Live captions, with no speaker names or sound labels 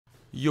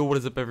Yo, what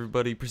is up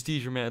everybody?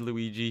 Prestige or Mad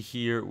Luigi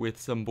here with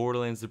some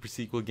Borderlands The Pre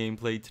Sequel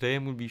gameplay. Today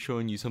I'm going to be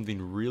showing you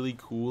something really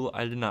cool.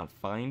 I did not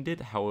find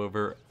it,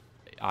 however,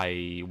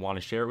 I want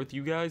to share it with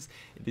you guys.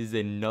 It is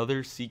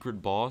another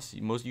secret boss.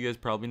 Most of you guys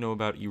probably know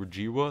about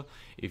Iwajiwa.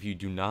 If you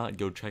do not,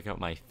 go check out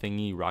my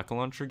thingy rocket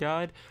launcher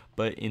guide.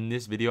 But in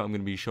this video, I'm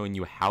going to be showing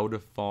you how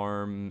to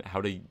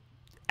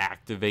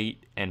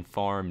activate and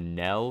farm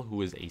Nell,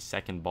 who is a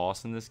second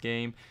boss in this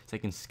game.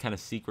 Second kind of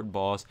secret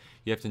boss.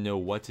 You have to know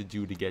what to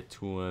do to get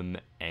to him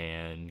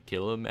and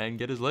kill him and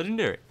get his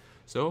legendary.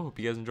 So, hope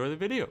you guys enjoy the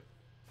video.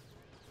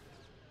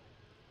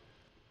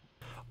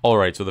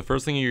 Alright, so the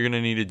first thing you're going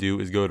to need to do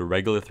is go to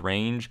Regolith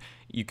Range.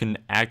 You can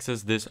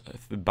access this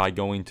by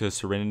going to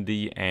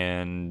Serenity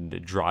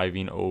and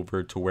driving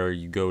over to where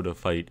you go to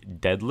fight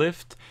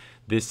Deadlift.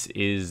 This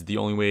is the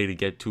only way to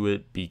get to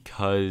it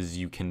because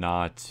you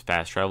cannot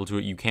fast travel to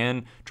it. You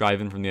can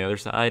drive in from the other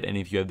side, and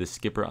if you have the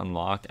skipper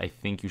unlocked, I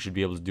think you should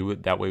be able to do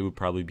it. That way it would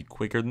probably be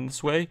quicker than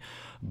this way,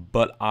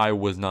 but I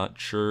was not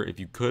sure if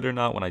you could or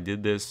not when I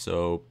did this,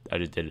 so I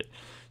just did it.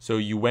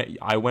 So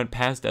I went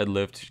past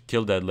Deadlift,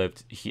 killed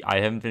Deadlift. I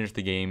haven't finished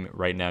the game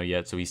right now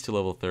yet, so he's still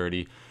level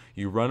 30.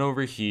 You run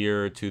over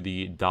here to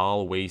the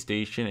Doll Way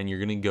Station, and you're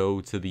gonna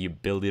go to the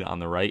building on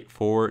the right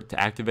to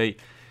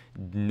activate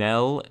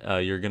Nell.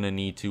 You're gonna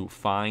need to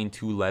find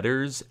 2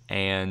 letters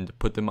and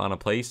put them on a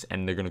place,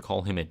 and they're gonna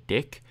call him a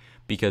dick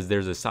because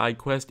there's a side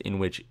quest in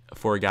which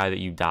for a guy that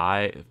you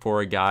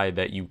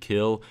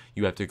kill,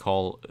 you have to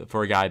call,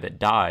 for a guy that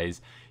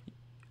dies,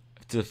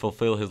 to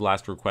fulfill his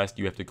last request,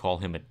 you have to call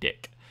him a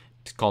dick.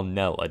 To call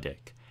Nell a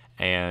dick.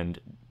 And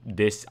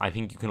this, I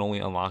think you can only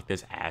unlock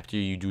this after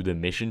you do the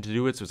mission to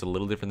do it, so it's a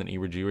little different than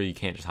Iwajiwa. You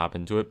can't just hop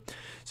into it.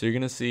 So you're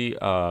gonna see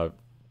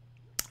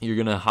you're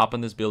gonna hop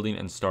on this building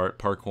and start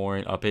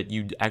parkouring up it.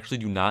 You actually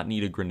do not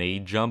need a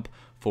grenade jump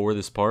for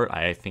this part.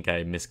 I think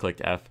I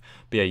misclicked F.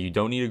 But yeah, you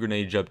don't need a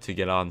grenade jump to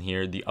get on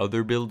here. The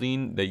other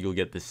building that you'll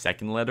get the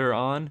second letter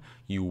on,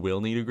 you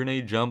will need a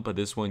grenade jump, but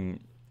this one,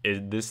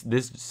 this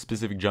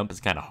specific jump is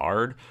kind of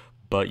hard,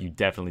 but you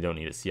definitely don't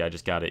need it. See, I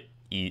just got it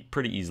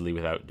pretty easily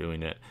without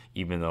doing it,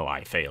 even though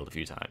I failed a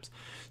few times.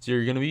 So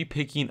you're going to be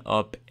picking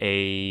up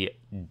a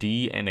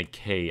D and a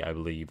K, I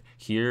believe.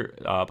 Here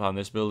up on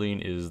this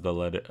building is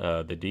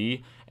the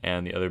D,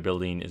 and the other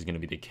building is going to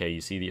be the K. You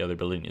see the other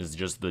building is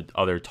just the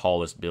other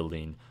tallest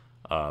building,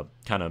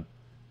 kind of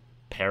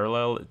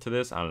parallel to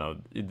this. I don't know.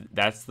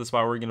 That's the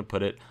spot where we're going to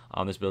put it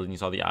on this building. You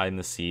saw the I and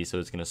the C, so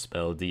it's going to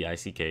spell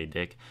D-I-C-K,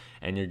 dick.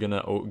 And you're going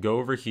to go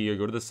over here,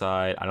 go to the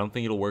side. I don't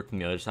think it'll work from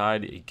the other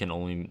side. It can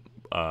only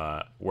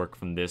work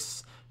from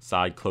this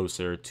side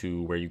closer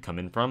to where you come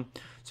in from.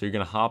 So you're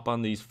going to hop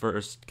on these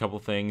first couple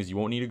things. You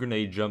won't need a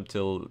grenade jump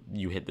till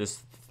you hit this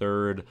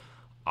third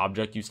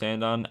object you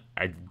stand on.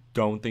 I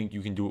don't think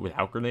you can do it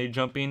without grenade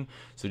jumping.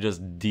 So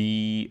just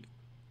deselect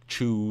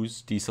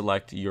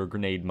your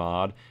grenade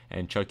mod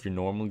and chuck your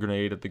normal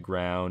grenade at the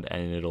ground,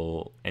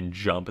 and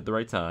jump at the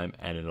right time,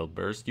 and it'll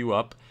burst you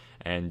up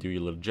and do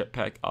your little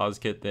jetpack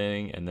Ozkit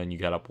thing, and then you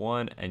get up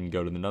one and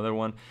go to another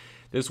one.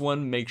 This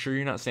one, make sure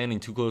you're not standing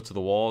too close to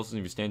the walls.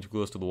 If you stand too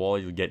close to the wall,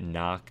 you'll get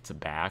knocked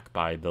back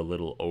by the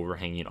little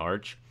overhanging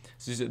arch.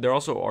 So there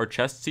also are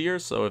chests here,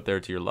 so if they're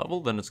to your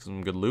level, then it's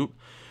some good loot.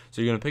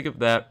 So you're going to pick up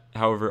that.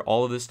 However,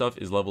 all of this stuff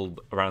is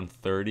leveled around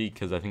 30,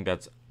 because I think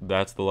that's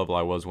the level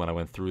I was when I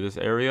went through this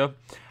area.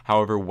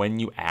 However, when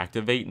you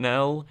activate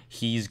Nell,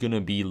 he's going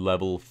to be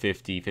level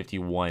 50,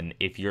 51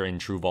 if you're in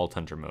True Vault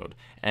Hunter mode.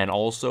 And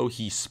also,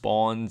 he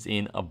spawns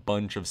in a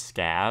bunch of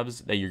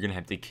scavs that you're going to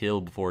have to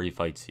kill before he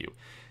fights you.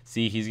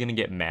 See, he's going to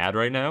get mad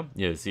right now.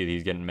 Yeah, see,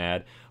 he's getting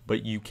mad.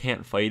 But you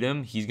can't fight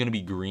him. He's going to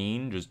be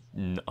green, just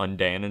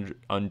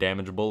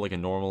undamageable, like a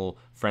normal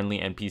friendly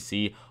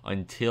NPC,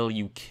 until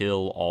you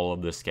kill all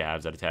of the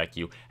scavs that attack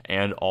you.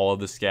 And all of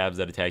the scavs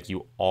that attack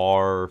you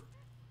are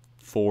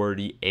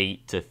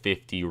 48 to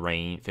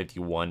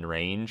 51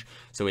 range.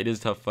 So it is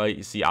a tough fight.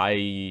 You see,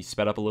 I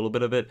sped up a little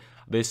bit of it.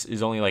 This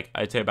is only like,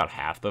 I'd say about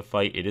half the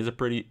fight. It's a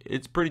pretty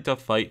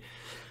tough fight.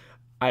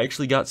 I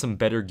actually got some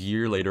better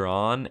gear later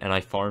on, and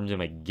I farmed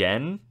him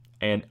again,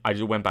 and I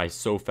just went by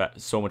so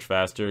much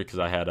faster because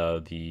I had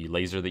the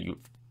laser that you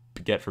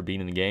get for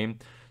being in the game.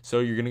 So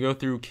you're gonna go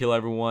through, kill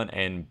everyone,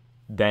 and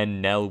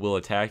then Nell will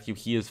attack you.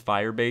 He is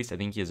fire based. I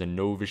think he has a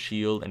Nova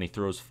shield, and he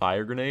throws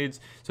fire grenades.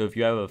 So if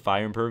you have a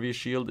fire impervious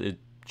shield, it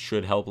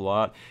should help a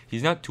lot.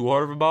 He's not too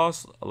hard of a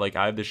boss. Like,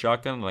 I have the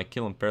shotgun, and I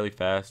kill him fairly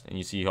fast, and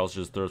you see he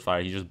also just throws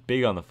fire. He's just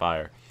big on the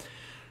fire.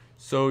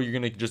 So you're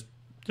gonna just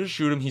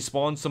shoot him. He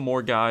spawns some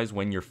more guys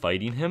when you're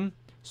fighting him,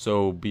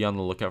 so be on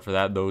the lookout for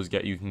that.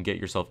 You can get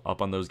yourself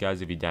up on those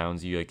guys if he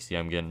downs you. Like, see,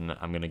 I'm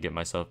gonna get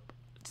myself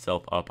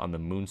up on the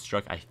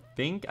Moonstruck. I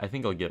think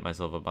I'll get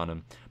myself up on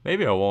him.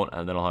 Maybe I won't,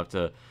 and then I'll have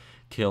to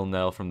kill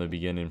Nell from the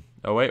beginning.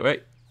 Oh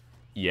wait,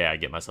 yeah, I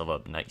get myself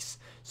up. Nice.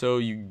 So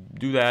you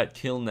do that,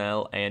 kill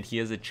Nell, and he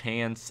has a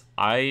chance.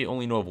 I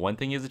only know of one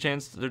thing he has a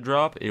chance to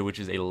drop, which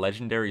is a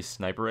legendary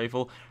sniper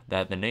rifle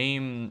that the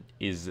name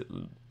is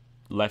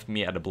left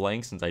me at a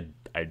blank since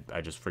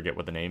I just forget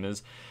what the name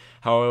is.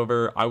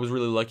 However, I was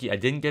really lucky. I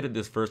didn't get it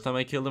this first time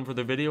I killed him for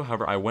the video.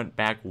 However, I went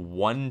back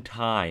one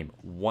time.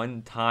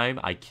 One time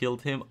I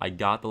killed him. I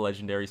got the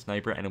legendary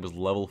sniper, and it was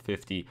level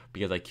 50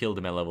 because I killed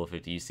him at level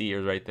 50. You see it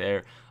right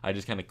there. I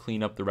just kind of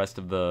clean up the rest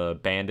of the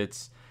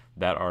bandits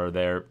that are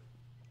there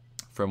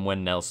from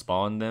when Nell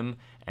spawned them,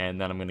 and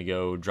then I'm going to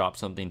go drop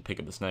something, pick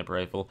up the sniper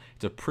rifle.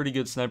 It's a pretty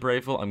good sniper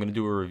rifle. I'm going to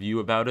do a review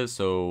about it,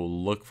 so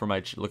look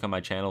on my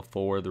channel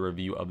for the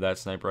review of that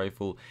sniper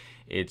rifle.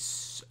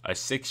 It's a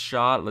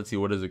 6-shot. Let's see,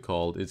 what is it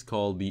called? It's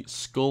called the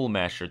Skull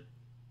Masher.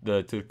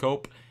 The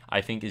Tcope, I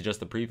think, is just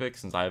the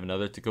prefix, since I have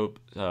another Tcope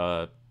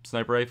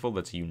sniper rifle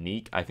that's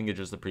unique. I think it's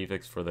just the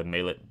prefix for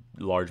the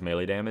large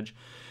melee damage.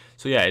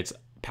 So yeah, it's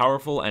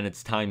powerful, and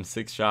it's times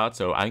 6 shots,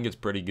 so I think it's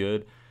pretty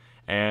good.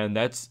 And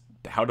that's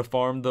how to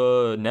farm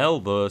the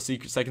Nell, the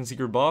second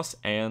secret boss,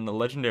 and the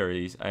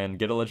legendaries, and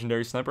get a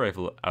legendary sniper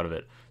rifle out of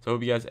it. So I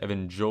hope you guys have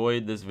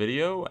enjoyed this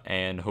video,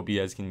 and hope you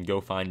guys can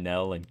go find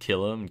Nell and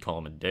kill him and call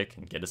him a dick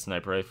and get a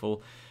sniper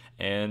rifle.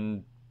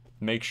 And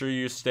make sure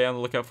you stay on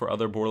the lookout for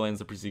other Borderlands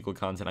The Pre Sequel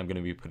content I'm going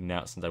to be putting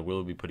out, since I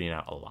will be putting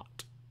out a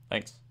lot.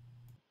 Thanks.